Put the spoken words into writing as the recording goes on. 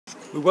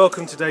We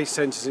welcome today's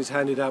sentences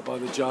handed out by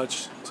the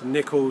judge to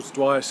Nichols,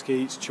 Dwyer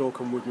Skeets, Chalk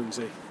and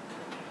Woodmansey.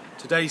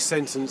 Today's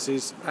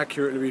sentences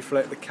accurately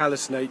reflect the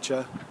callous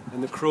nature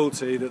and the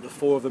cruelty that the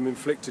four of them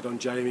inflicted on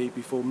Jamie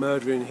before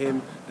murdering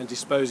him and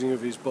disposing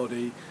of his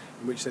body,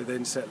 in which they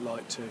then set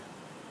light to.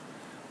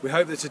 We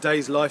hope that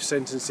today's life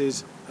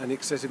sentences and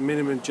excessive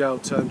minimum jail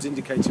terms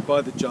indicated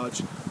by the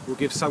judge will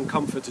give some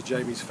comfort to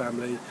Jamie's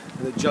family,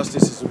 and that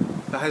justice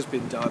has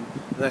been done,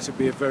 and that will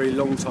be a very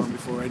long time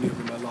before any of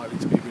them are likely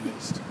to be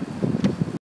released.